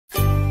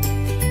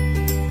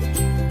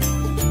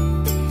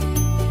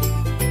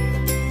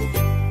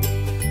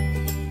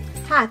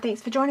Hi,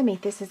 thanks for joining me.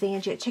 This is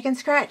Angie at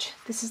ChicnScratch.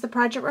 This is the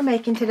project we're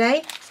making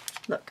today.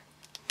 Look.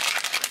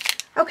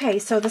 Okay,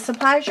 so the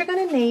supplies you're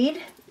going to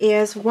need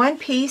is one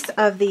piece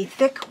of the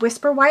thick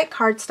Whisper White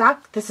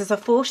cardstock. This is a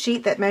full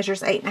sheet that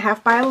measures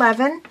 8.5 by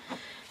 11.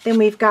 Then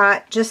we've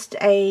got just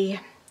a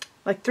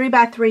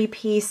 3x3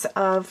 piece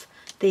of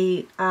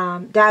the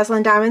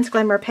Dazzling Diamonds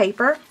Glimmer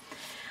paper.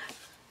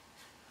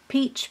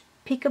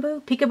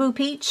 Peekaboo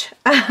Peach,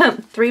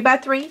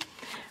 3x3.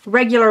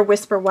 Regular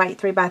Whisper White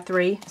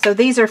 3x3. So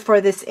these are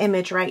for this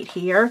image right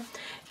here.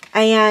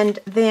 And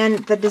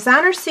then the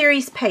Designer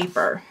Series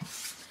paper.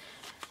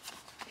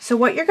 So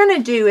what you're going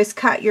to do is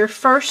cut your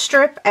first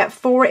strip at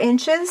 4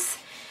 inches.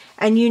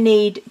 And you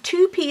need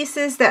 2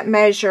 pieces that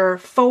measure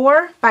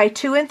 4 by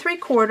 2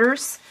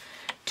 3/4.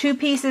 2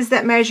 pieces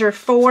that measure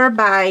 4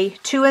 by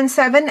 2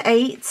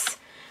 7/8.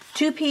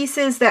 2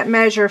 pieces that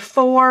measure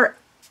 4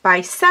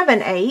 by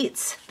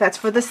 7/8. That's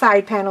for the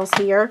side panels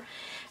here.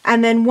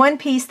 And then 1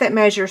 piece that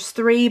measures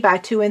 3 by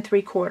 2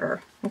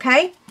 3/4.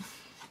 Okay?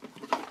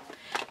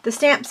 The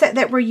stamp set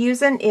that we're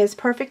using is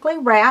perfectly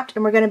wrapped,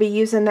 and we're going to be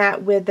using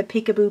that with the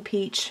Peekaboo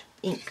Peach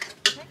ink.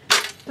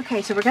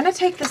 Okay, so we're going to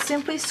take the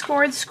Simply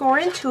Scored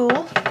scoring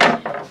tool,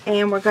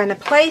 and we're going to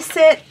place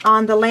it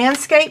on the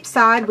landscape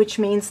side, which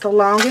means the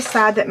longest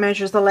side that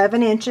measures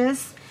 11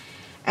 inches.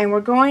 And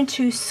we're going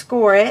to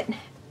score it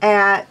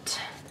at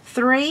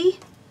 3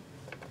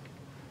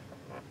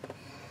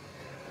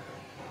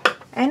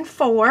 and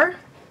 4,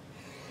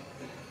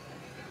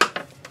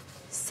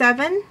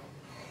 7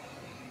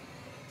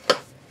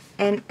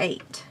 and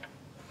 8.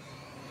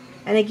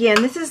 And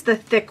again, this is the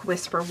thick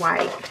Whisper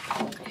White.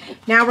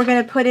 Now we're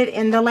going to put it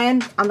in the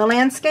on the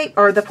landscape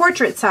or the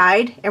portrait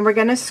side, and we're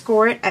going to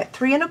score it at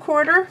 3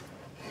 1/4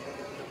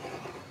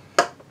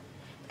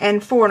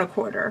 and 4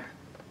 1/4.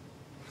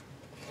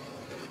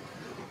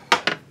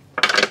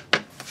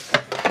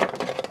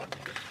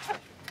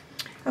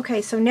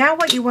 Okay, so now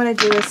what you want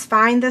to do is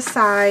find the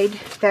side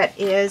that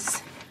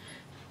is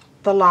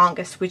the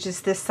longest, which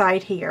is this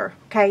side here.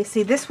 Okay,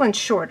 see, this one's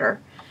shorter.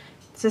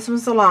 So this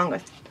one's the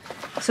longest.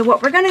 So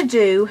what we're going to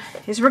do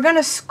is we're going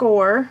to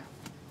score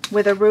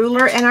with a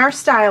ruler and our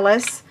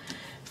stylus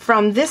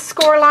from this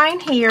score line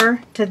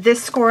here to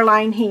this score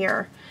line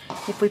here.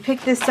 If we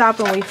pick this up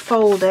and we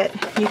fold it,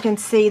 you can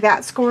see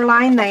that score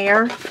line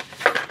there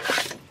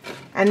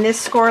and this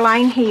score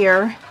line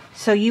here.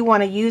 So you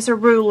want to use a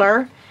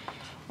ruler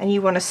and you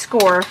want to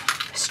score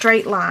a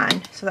straight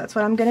line. So that's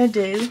what I'm going to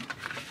do.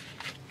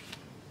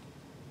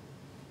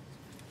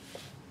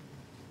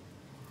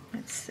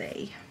 Let's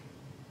see.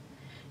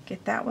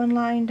 Get that one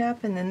lined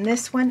up, and then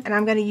this one. And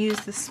I'm going to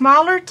use the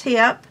smaller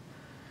tip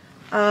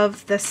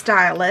of the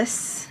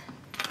stylus.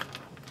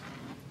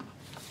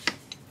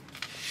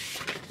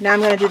 Now I'm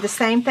going to do the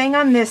same thing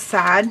on this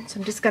side. So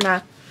I'm just going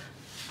to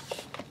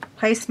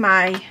place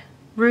my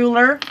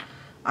ruler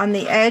on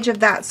the edge of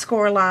that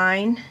score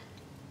line.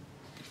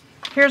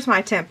 Here's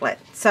my template,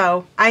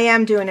 so I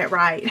am doing it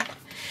right.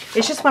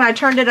 It's just when I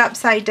turned it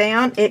upside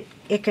down, it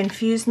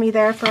confused me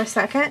there for a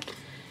second.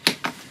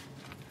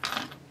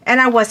 And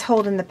I was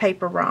holding the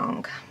paper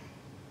wrong.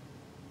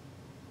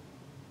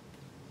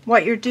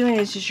 What you're doing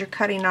is you're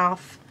cutting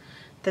off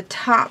the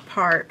top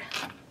part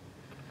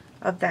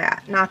of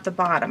that, not the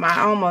bottom.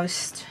 I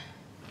almost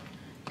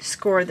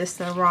scored this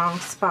in the wrong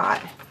spot.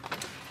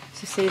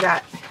 So see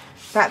that?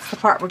 That's the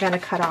part we're going to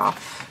cut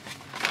off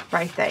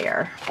right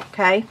there,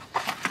 okay?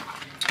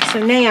 So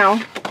now,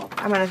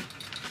 I'm going to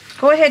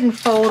go ahead and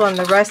fold on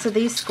the rest of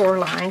these score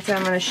lines, and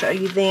I'm going to show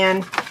you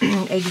then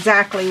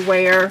exactly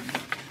where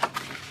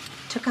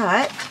to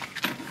cut.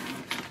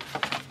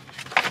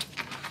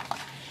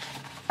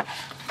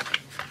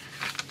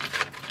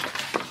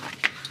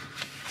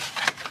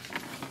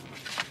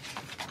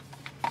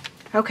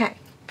 Okay,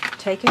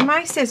 taking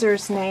my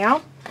scissors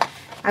now,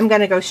 I'm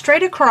going to go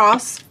straight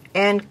across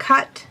and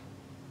cut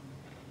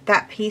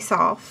that piece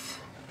off.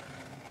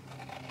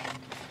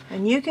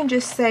 And you can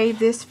just save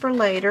this for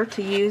later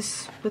to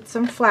use with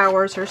some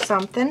flowers or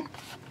something.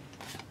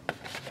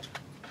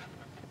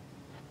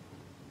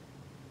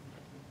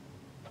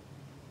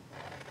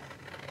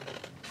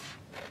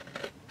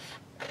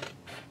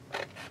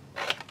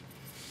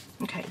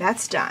 Okay,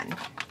 that's done.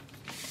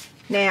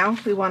 Now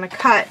we want to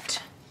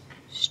cut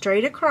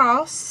straight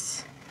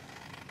across.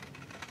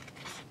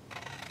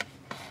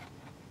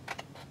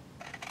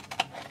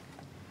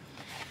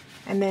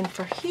 And then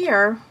for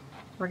here,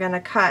 we're going to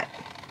cut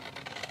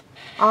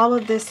all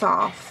of this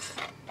off.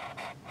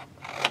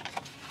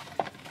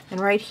 And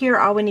right here,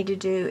 all we need to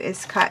do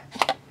is cut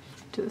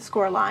to the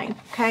score line,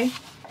 okay?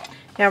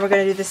 Now we're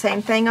going to do the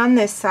same thing on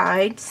this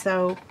side.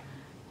 So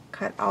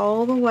cut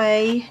all the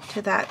way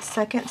to that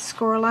second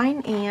score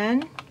line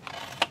in.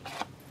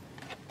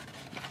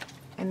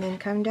 And then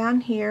come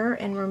down here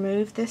and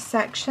remove this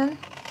section.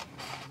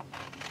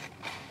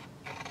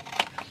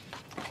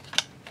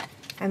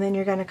 And then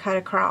you're going to cut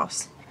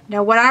across.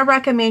 Now what I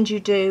recommend you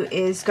do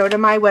is go to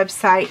my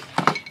website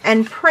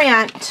and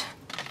print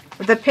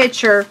the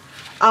picture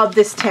of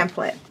this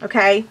template,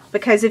 okay?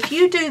 Because if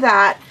you do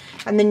that,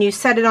 and then you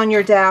set it on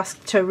your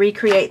desk to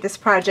recreate this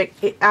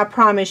project, I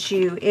promise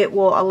you it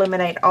will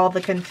eliminate all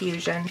the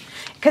confusion,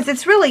 because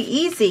it's really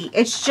easy.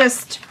 It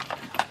just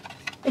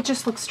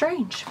looks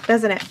strange,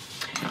 doesn't it?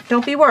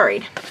 Don't be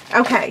worried.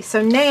 Okay,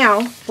 so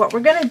now what we're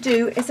going to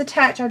do is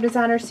attach our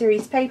designer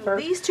series paper.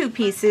 These two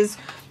pieces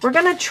we're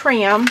going to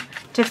trim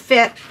to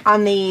fit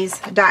on these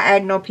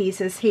diagonal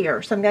pieces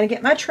here. So I'm going to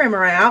get my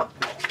trimmer out.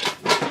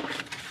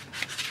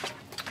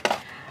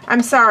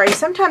 I'm sorry,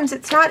 sometimes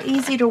it's not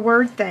easy to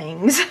word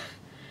things.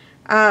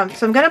 So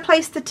I'm going to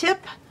place the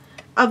tip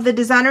of the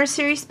designer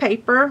series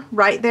paper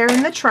right there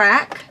in the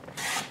track,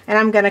 and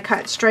I'm going to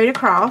cut straight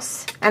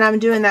across, and I'm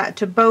doing that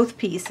to both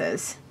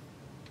pieces.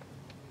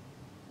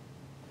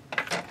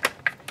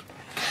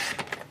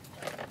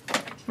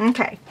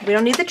 Okay, we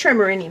don't need the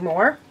trimmer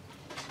anymore.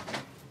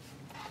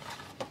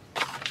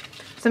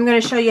 So I'm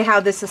going to show you how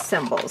this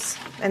assembles,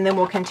 and then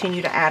we'll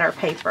continue to add our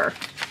paper.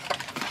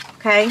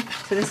 Okay,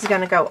 so this is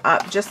going to go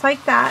up just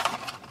like that,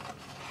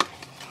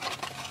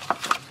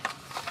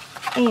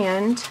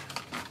 and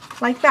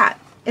like that.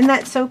 Isn't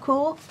that so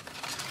cool?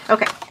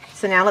 Okay,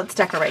 so now let's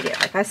decorate it.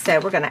 Like I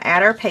said, we're going to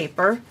add our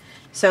paper.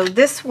 So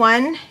this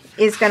one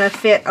is going to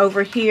fit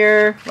over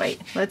here. Wait,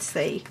 let's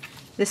see.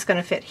 This is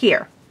going to fit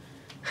here.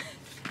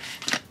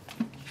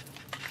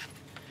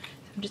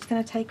 I'm just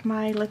going to take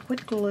my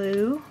liquid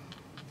glue.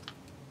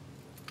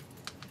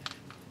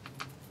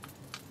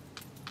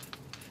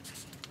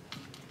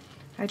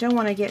 I don't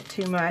want to get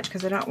too much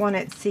because I don't want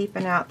it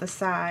seeping out the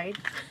side.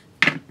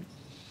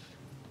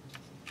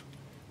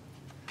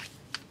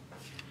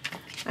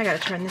 I got to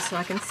turn this so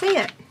I can see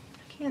it.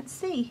 I can't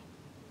see.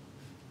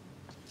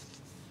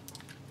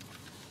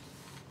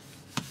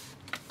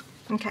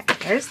 Okay,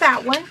 there's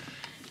that one.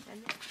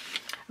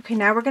 Okay,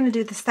 now we're going to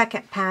do the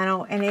second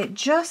panel, and it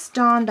just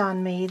dawned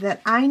on me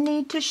that I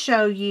need to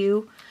show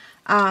you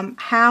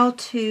how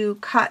to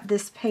cut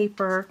this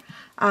paper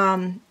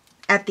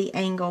at the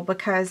angle,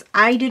 because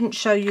I didn't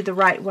show you the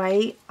right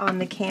way on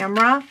the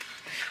camera.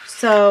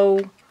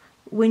 So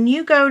when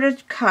you go to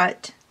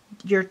cut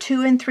your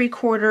 2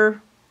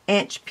 3/4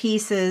 inch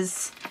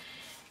pieces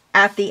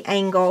at the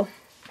angle,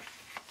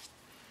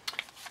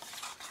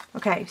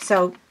 okay,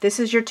 so this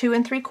is your 2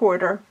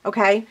 3/4,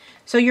 okay?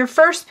 So your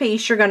first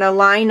piece you're going to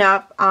line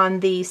up on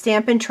the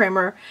Stampin'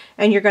 trimmer,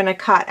 and you're going to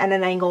cut at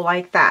an angle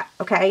like that,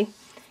 okay?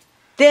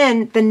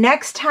 Then the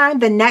next time,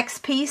 the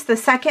next piece, the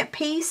second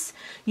piece,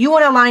 you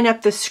want to line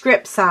up the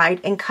script side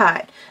and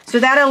cut. So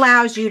that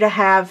allows you to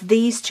have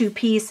these two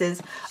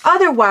pieces.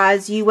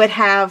 Otherwise, you would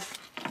have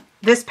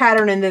this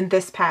pattern and then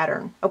this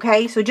pattern,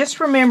 okay? So just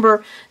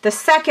remember the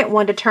second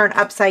one to turn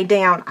upside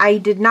down. I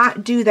did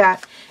not do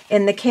that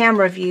in the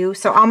camera view,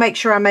 so I'll make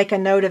sure I make a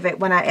note of it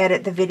when I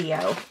edit the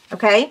video,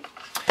 okay?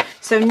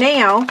 So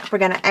now we're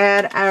going to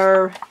add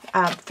our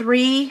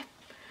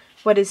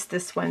what is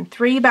this one?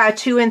 3 by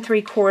 2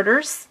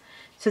 3/4.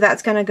 So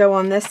that's going to go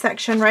on this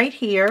section right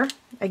here.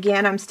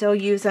 Again, I'm still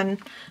using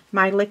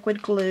my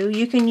liquid glue.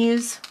 You can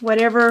use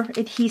whatever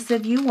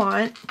adhesive you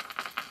want.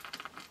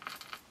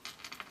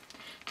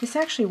 This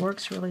actually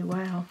works really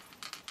well.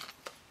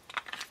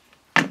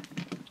 Okay.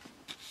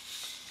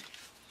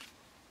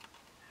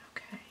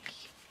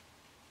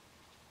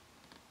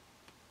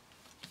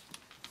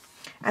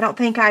 I don't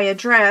think I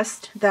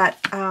addressed that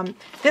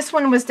this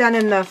one was done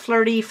in the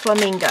Flirty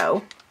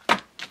Flamingo.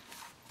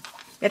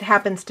 It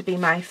happens to be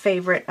my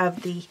favorite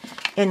of the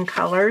in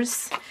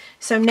colors.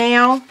 So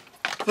now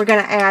we're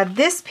going to add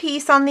this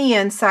piece on the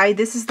inside.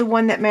 This is the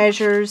one that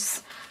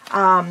measures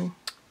 4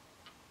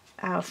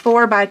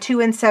 by 2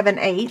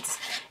 7/8,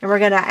 and we're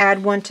going to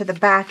add one to the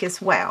back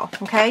as well.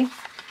 Okay,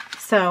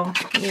 so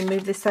let me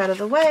move this out of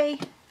the way,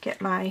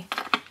 get my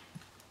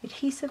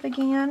adhesive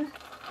again.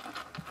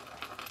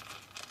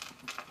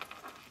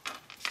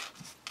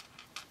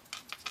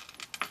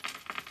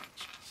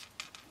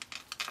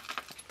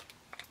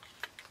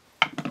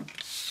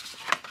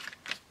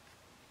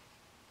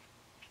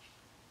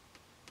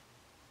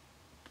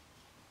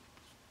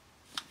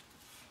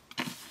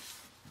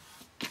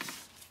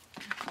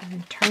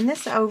 And turn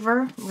this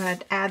over. I'm going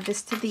to add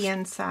this to the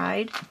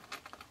inside.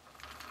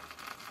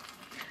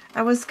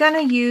 I was going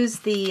to use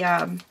the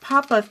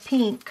Pop of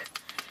Pink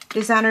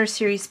Designer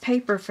Series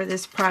paper for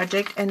this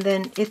project, and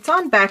then it's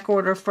on back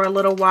order for a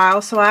little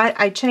while, so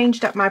I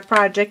changed up my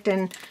project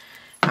and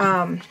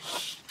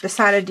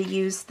decided to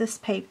use this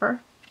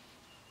paper.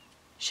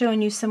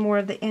 Showing you some more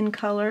of the in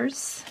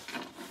colors.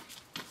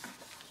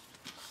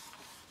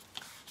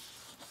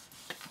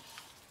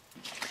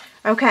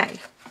 Okay.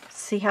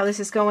 See how this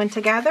is going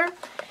together?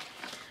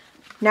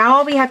 Now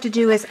all we have to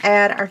do is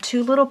add our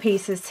two little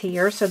pieces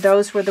here. So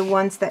those were the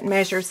ones that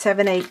measure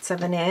 7/8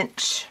 of an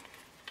inch,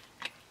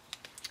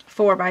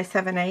 4 by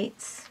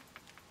 7/8.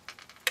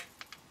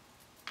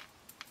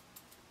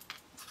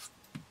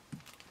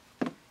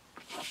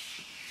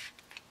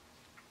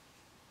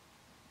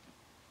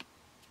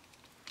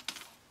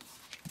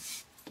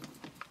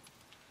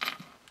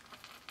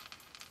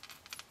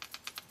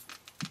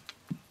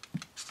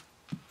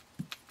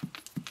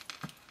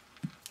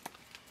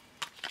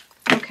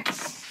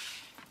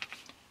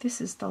 This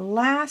is the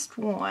last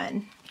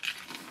one.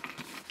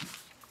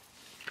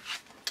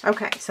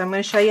 Okay, so I'm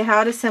going to show you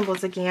how it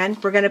assembles again.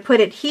 We're going to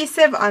put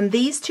adhesive on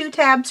these two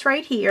tabs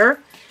right here.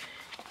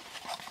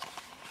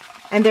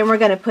 And then we're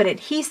going to put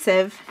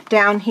adhesive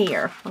down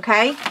here,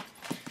 okay?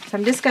 So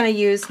I'm just going to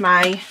use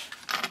my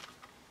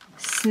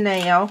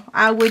snail.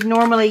 I would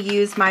normally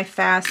use my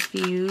fast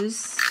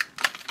fuse.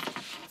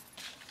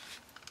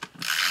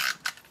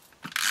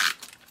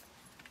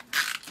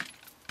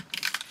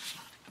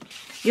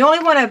 You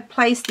only want to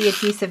place the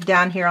adhesive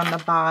down here on the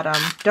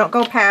bottom. Don't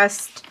go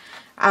past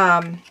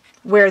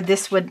where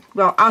this would,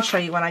 well, I'll show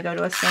you when I go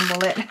to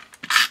assemble it.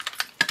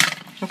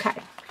 Okay,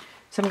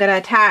 so I'm going to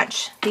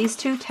attach these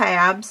two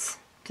tabs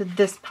to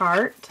this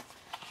part.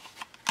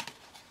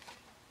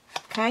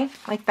 Okay,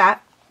 like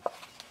that.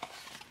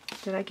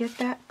 Did I get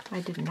that?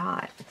 I did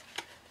not.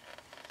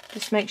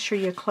 Just make sure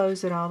you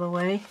close it all the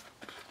way.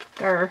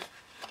 There.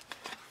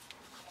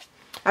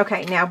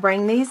 Okay, now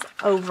bring these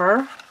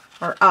over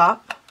or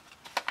up.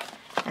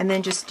 And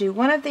then just do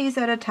one of these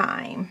at a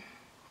time,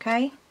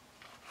 okay?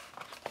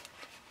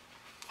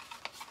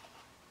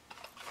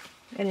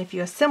 And if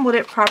you assembled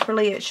it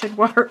properly, it should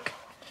work.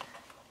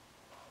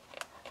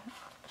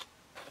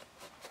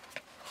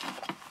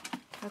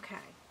 Okay,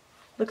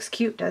 looks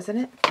cute, doesn't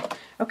it?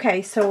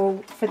 Okay, so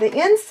for the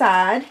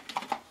inside,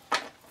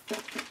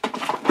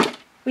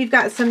 we've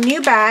got some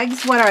new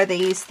bags. What are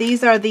these?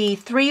 These are the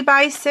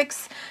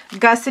 3x6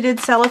 gusseted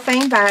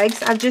cellophane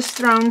bags. I've just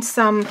thrown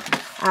some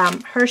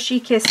Hershey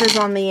Kisses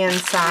on the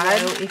inside.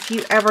 So if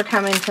you ever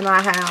come into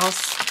my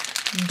house,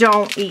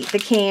 don't eat the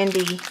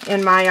candy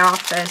in my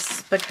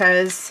office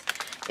because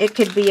it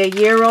could be a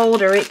year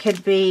old or it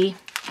could be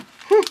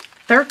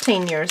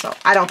 13 years old.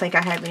 I don't think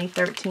I have any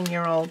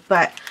 13-year-old,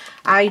 but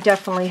I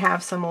definitely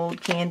have some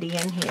old candy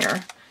in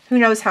here. Who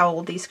knows how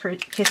old these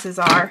kisses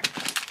are?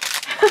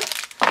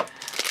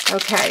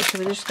 Okay, so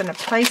we're just going to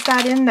place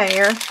that in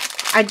there.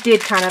 I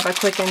did kind of a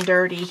quick and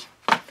dirty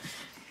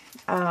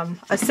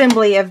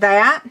assembly of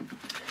that.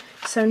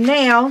 So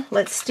now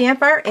let's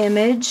stamp our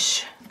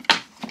image.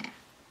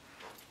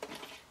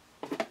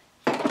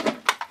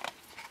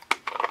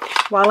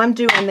 While I'm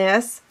doing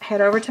this,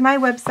 head over to my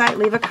website,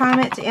 leave a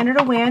comment to enter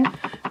to win.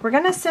 We're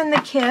going to send the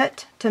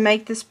kit to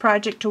make this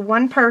project to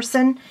one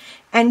person,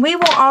 and we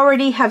will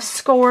already have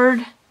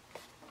scored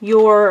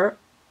your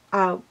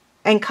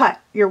and cut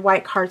your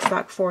white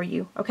cardstock for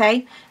you,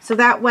 okay? So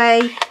that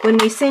way, when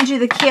we send you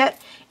the kit,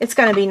 it's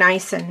going to be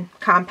nice and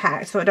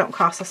compact, so it don't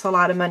cost us a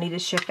lot of money to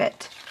ship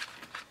it.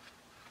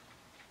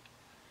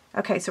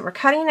 Okay, so we're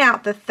cutting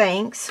out the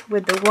thanks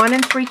with the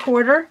 1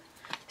 3/4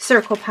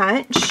 circle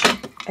punch,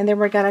 and then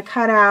we're going to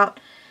cut out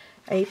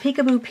a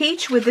Peekaboo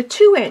Peach with the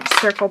 2-inch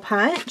circle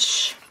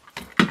punch.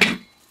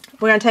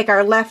 We're going to take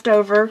our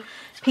leftover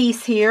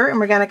piece here, and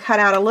we're going to cut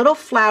out a little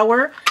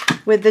flower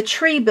with the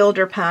Tree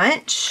Builder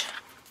punch.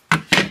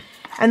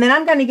 And then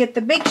I'm going to get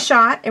the big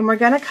shot, and we're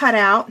going to cut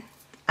out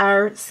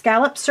our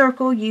scallop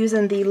circle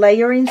using the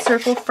layering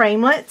circle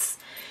framelits.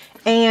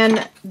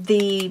 And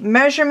the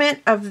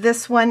measurement of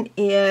this one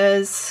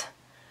is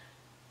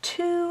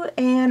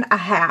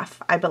 2.5,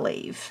 I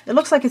believe. It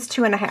looks like it's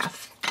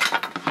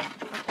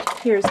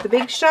 2.5. Here's the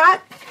big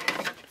shot.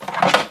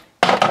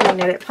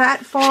 Knitted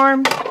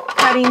platform,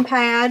 cutting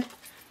pad,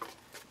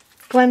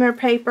 glimmer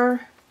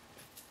paper,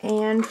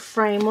 and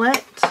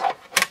framelit.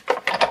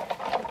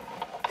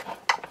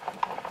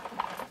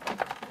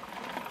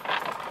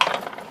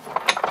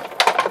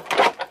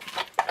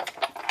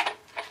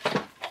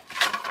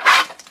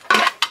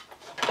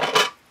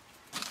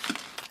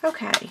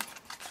 Okay,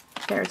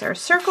 there's our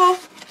circle.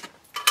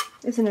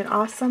 Isn't it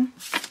awesome?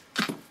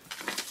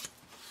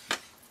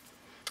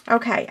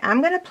 Okay,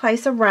 I'm going to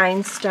place a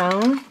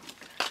rhinestone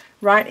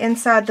right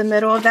inside the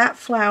middle of that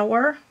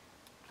flower.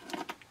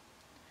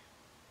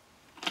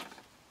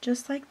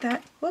 Just like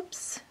that.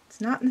 Whoops,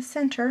 it's not in the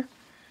center.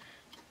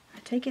 I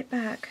take it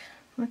back.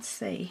 Let's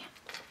see.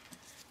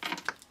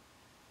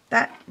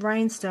 That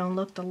rhinestone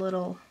looked a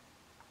little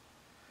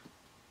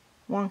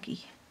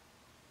wonky.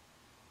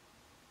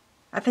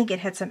 I think it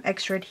had some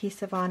extra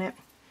adhesive on it.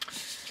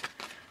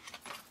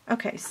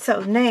 Okay,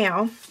 so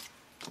now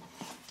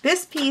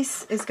this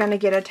piece is going to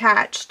get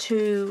attached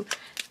to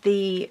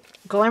the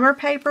glimmer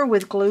paper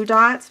with glue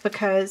dots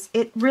because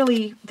it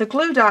really, the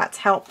glue dots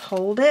help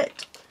hold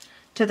it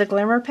to the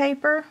glimmer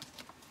paper.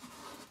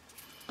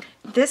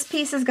 This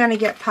piece is going to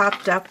get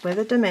popped up with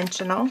a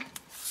dimensional.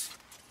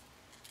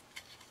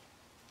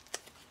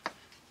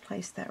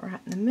 Place that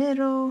right in the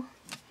middle.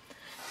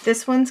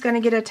 This one's going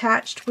to get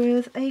attached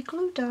with a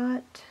glue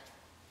dot.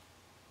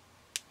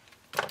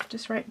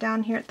 Just right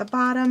down here at the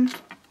bottom.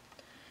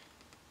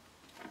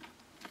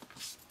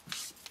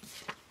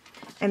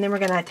 And then we're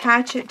going to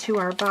attach it to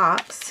our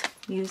box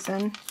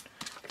using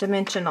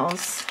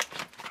dimensionals.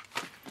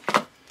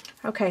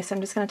 Okay, so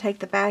I'm just going to take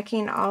the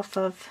backing off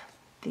of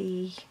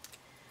the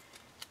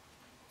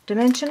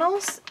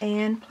dimensionals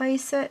and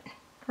place it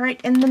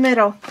right in the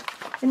middle.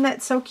 Isn't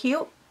that so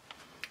cute?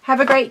 Have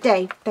a great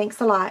day.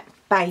 Thanks a lot.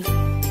 Bye.